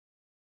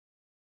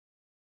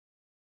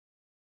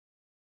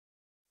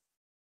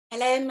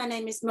Hello, my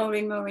name is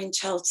Maureen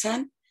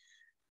Charlton.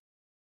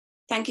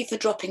 Thank you for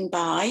dropping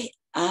by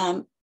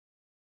and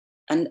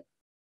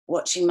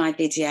watching my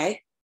video.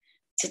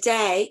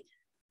 Today,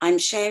 I'm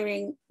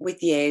sharing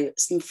with you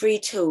some free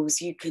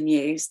tools you can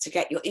use to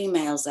get your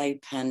emails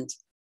opened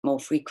more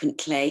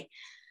frequently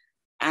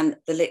and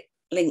the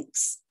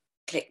links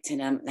clicked in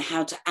them and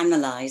how to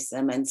analyze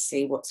them and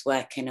see what's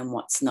working and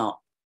what's not.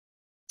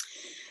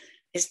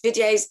 This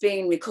video is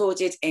being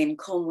recorded in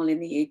Cornwall in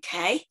the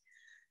UK.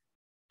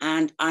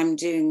 And I'm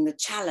doing the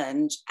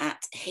challenge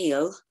at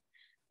Heal,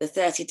 the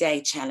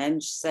 30-day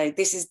challenge. So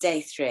this is day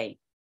 3.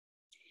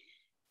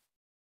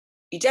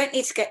 You don't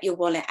need to get your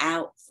wallet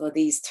out for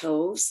these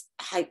tools.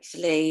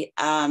 Hopefully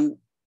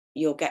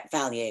you'll get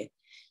value.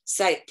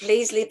 So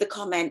please leave the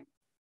comment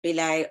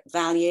below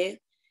value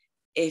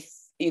if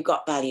you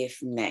got value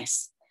from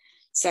this.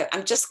 So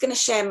I'm just going to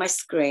share my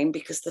screen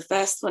because the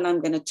first one I'm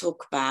going to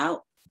talk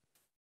about,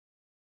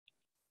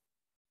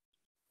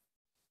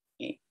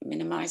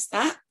 minimize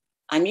that.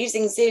 I'm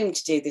using Zoom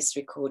to do this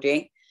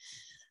recording.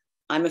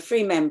 I'm a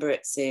free member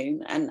at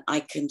Zoom and I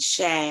can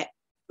share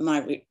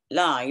my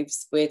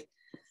lives with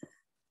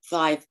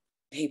 5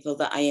 people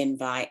that I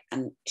invite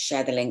and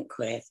share the link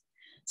with.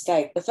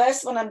 So the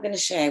first one I'm going to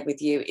share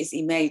with you is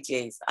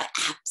emojis. I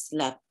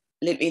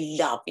absolutely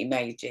love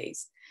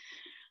emojis.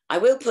 I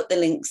will put the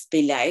links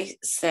below,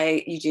 so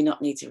you do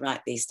not need to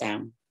write these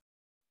down.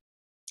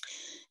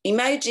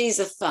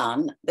 Emojis are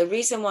fun. The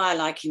reason why I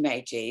like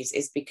emojis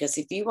is because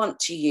if you want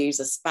to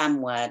use a spam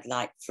word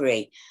like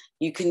free,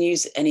 you can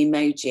use an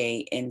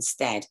emoji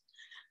instead.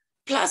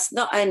 Plus,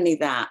 not only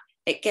that,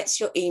 it gets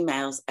your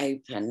emails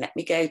open. Let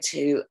me go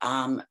to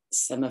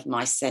some of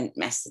my sent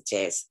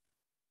messages.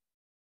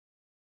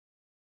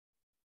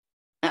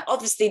 Now,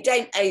 obviously,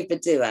 don't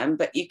overdo them,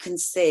 but you can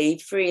see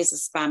free is a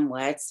spam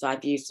word, so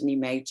I've used an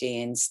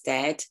emoji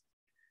instead.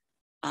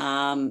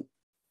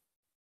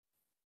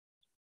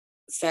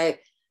 So,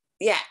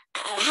 yeah,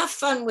 have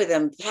fun with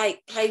them, play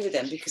with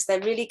them because they're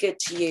really good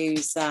to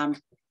use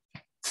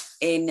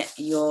in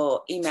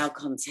your email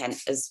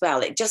content as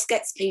well. It just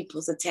gets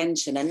people's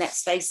attention. And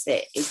let's face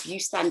it, if you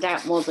stand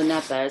out more than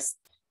others,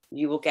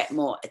 you will get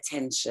more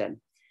attention.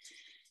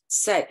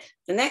 So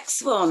the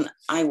next one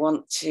I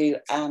want to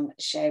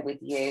share with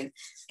you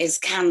is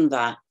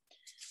Canva.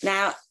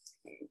 Now,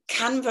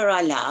 Canva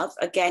I love.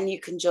 Again, you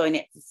can join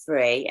it for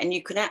free and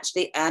you can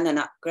actually earn an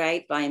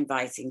upgrade by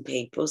inviting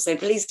people. So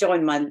please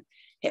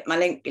hit my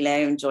link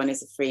below and join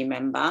as a free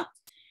member.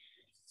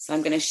 So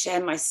I'm going to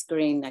share my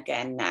screen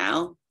again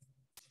now.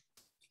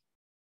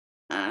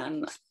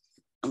 And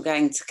I'm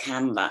going to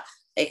Canva.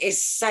 It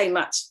is so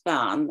much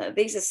fun.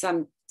 These are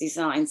some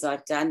designs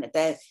I've done.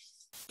 They're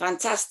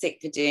fantastic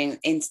for doing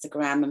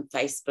Instagram and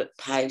Facebook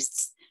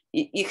posts.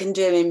 You can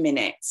do them in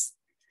minutes.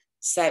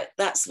 So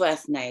that's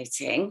worth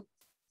noting.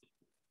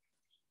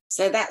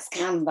 So that's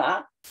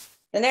Canva.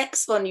 The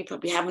next one you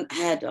probably haven't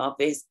heard of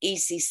is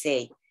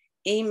ECC.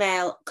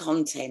 Email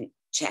Content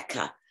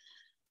Checker.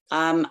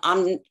 I'm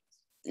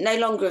no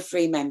longer a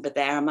free member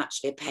there. I'm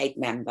actually a paid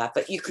member,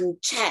 but you can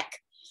check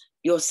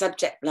your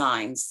subject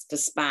lines for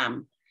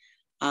spam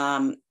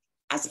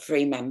as a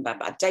free member,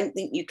 but I don't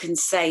think you can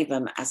save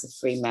them as a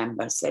free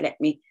member. So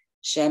let me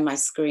share my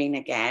screen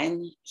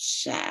again.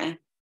 Share.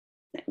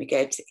 Let me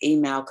go to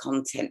Email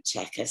Content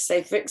Checker.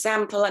 So for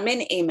example, I'm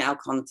in Email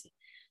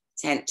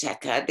Content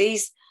Checker.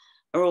 These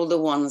are all the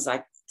ones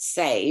I've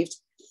saved.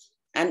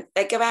 And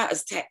they go out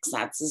as text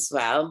ads as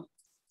well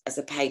as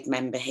a paid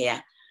member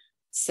here.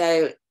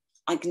 So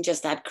I can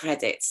just add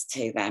credits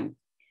to them.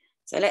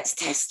 So let's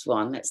test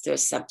one. Let's do a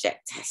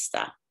subject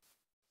tester.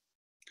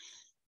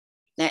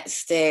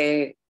 Let's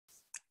do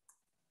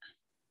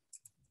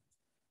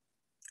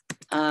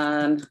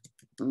earn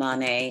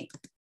money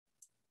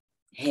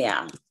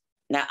here.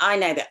 Now I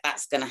know that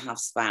that's going to have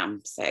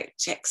spam. So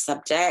check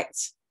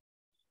subject.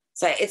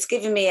 So it's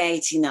giving me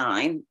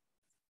 89.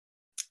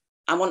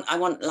 I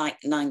want like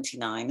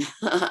 99.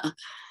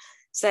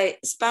 So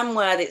spam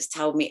word, it's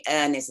told me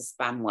earn is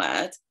a spam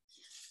word.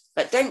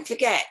 But don't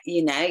forget,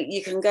 you know,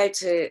 you can go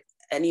to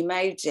an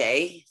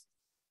emoji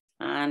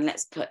and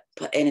let's put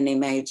in an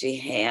emoji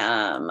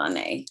here,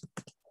 money.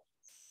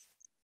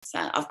 So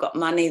I've got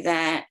money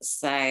there.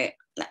 So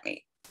let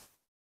me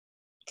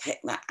take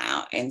that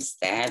out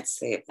instead,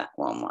 see if that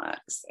one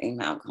works.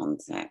 Email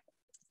content.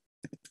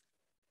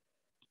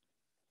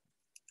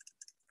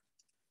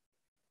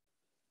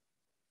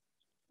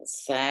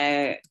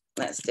 So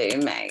let's do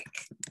make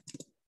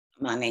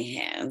money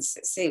here and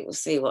we'll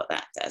see what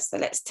that does. So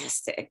let's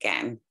test it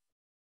again.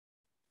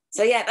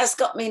 So yeah, that's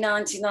got me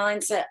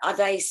 99. So I've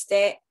aced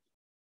it.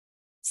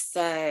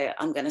 So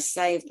I'm going to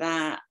save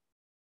that.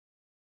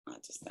 I'm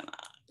just going to,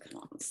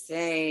 come on,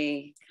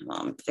 C, come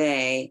on,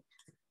 B.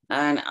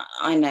 And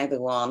I know the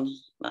one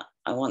that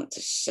I want to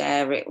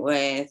share it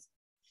with.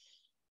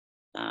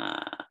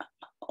 My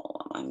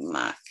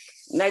Mac.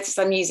 Notice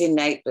I'm using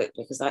Notebook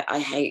because I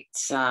hate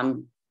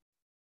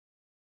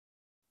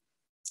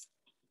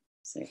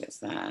see if it's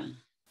there.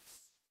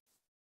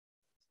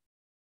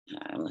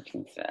 I'm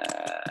looking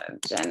for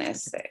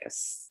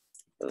Genesis.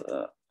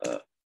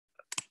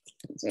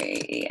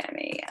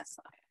 Genesis.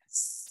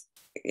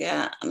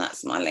 Yeah, and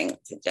that's my link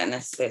to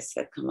Genesis.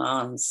 So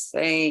Command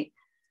C.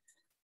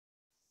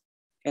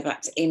 Go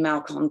back to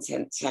email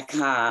content, check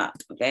out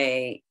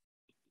and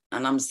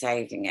I'm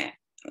saving it.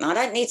 And I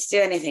don't need to do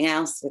anything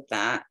else with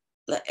that.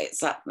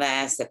 It's up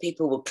there, so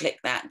people will click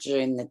that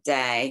during the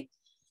day.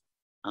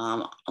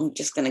 I'm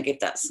just going to give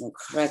that some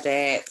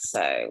credit.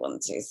 So 1,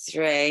 2,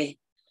 3.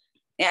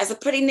 Yeah, it's a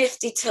pretty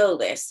nifty tool,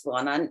 this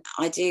one. And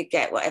I do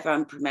get whatever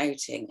I'm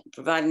promoting,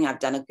 providing I've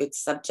done a good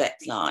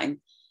subject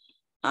line.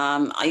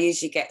 I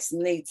usually get some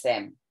leads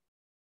in.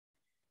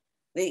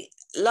 The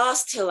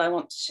last tool I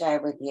want to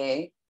share with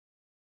you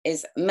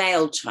is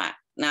Mailtrack.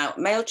 Now,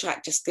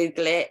 Mailtrack, just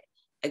Google it.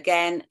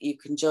 Again, you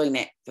can join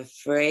it for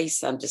free.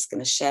 So I'm just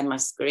going to share my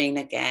screen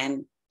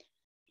again.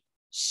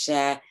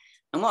 Share.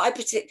 And what I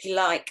particularly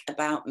like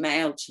about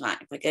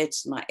Mailtrack, if I go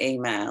to my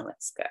email,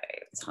 let's go,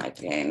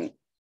 type in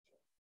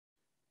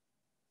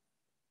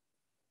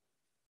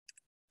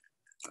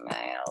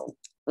mail.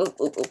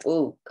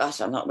 Oh,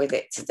 gosh, I'm not with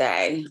it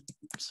today.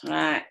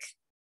 Track.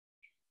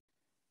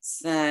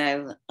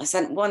 So I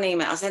sent one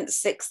email, I sent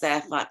 6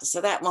 there,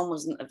 so that one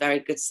wasn't a very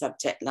good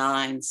subject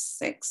line,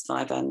 6,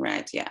 5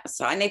 unread, yeah.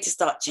 So I need to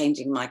start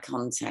changing my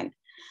content.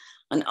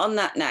 And on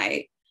that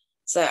note,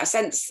 so I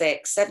sent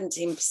 6,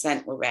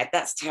 17% were read,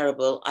 that's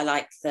terrible. I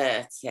like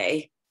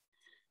 30%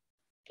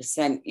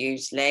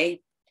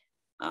 usually.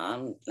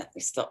 Let me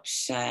stop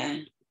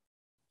share.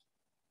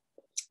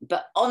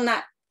 But on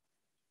that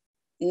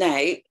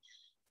note,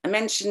 I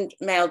mentioned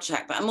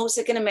Mailtrack, but I'm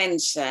also going to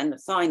mention,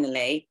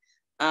 finally,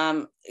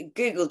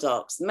 Google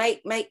Docs.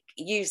 Make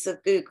use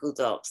of Google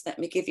Docs. Let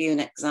me give you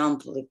an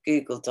example of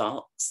Google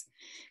Docs.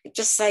 It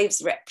just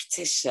saves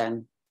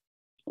repetition.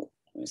 Let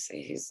me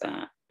see, who's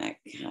that?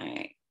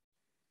 Okay.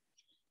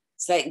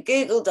 So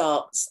Google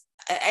Docs,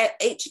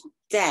 each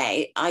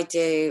day I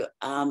do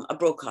a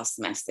broadcast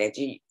message.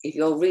 If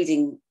you're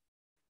reading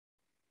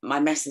my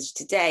message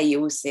today, you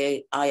will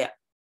see,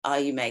 are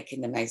you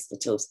making the most of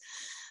the tools?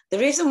 The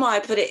reason why I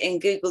put it in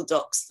Google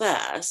Docs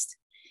first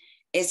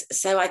is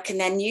so I can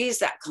then use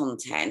that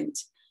content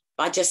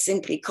by just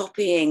simply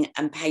copying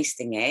and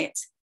pasting it,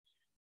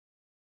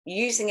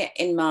 using it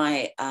in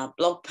my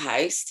blog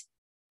post,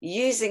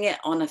 using it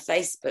on a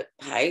Facebook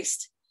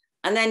post,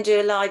 and then do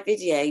a live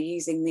video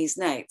using these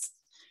notes.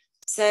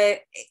 So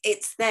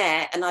it's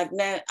there, and I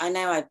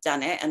know I've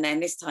done it, and then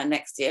this time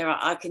next year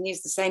I can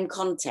use the same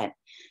content.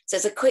 So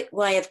it's a quick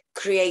way of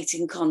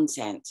creating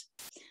content.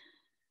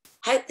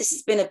 Hope this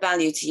has been of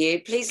value to you.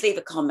 Please leave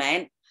a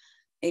comment.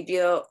 If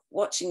you're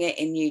watching it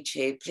in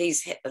YouTube,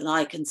 please hit the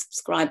like and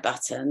subscribe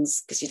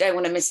buttons because you don't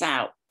want to miss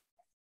out.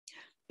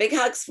 Big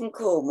hugs from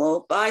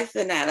Cornwall. Bye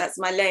for now. That's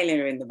my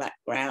Layla in the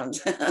background.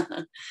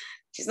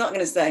 She's not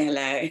going to say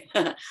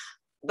hello.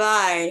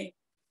 Bye.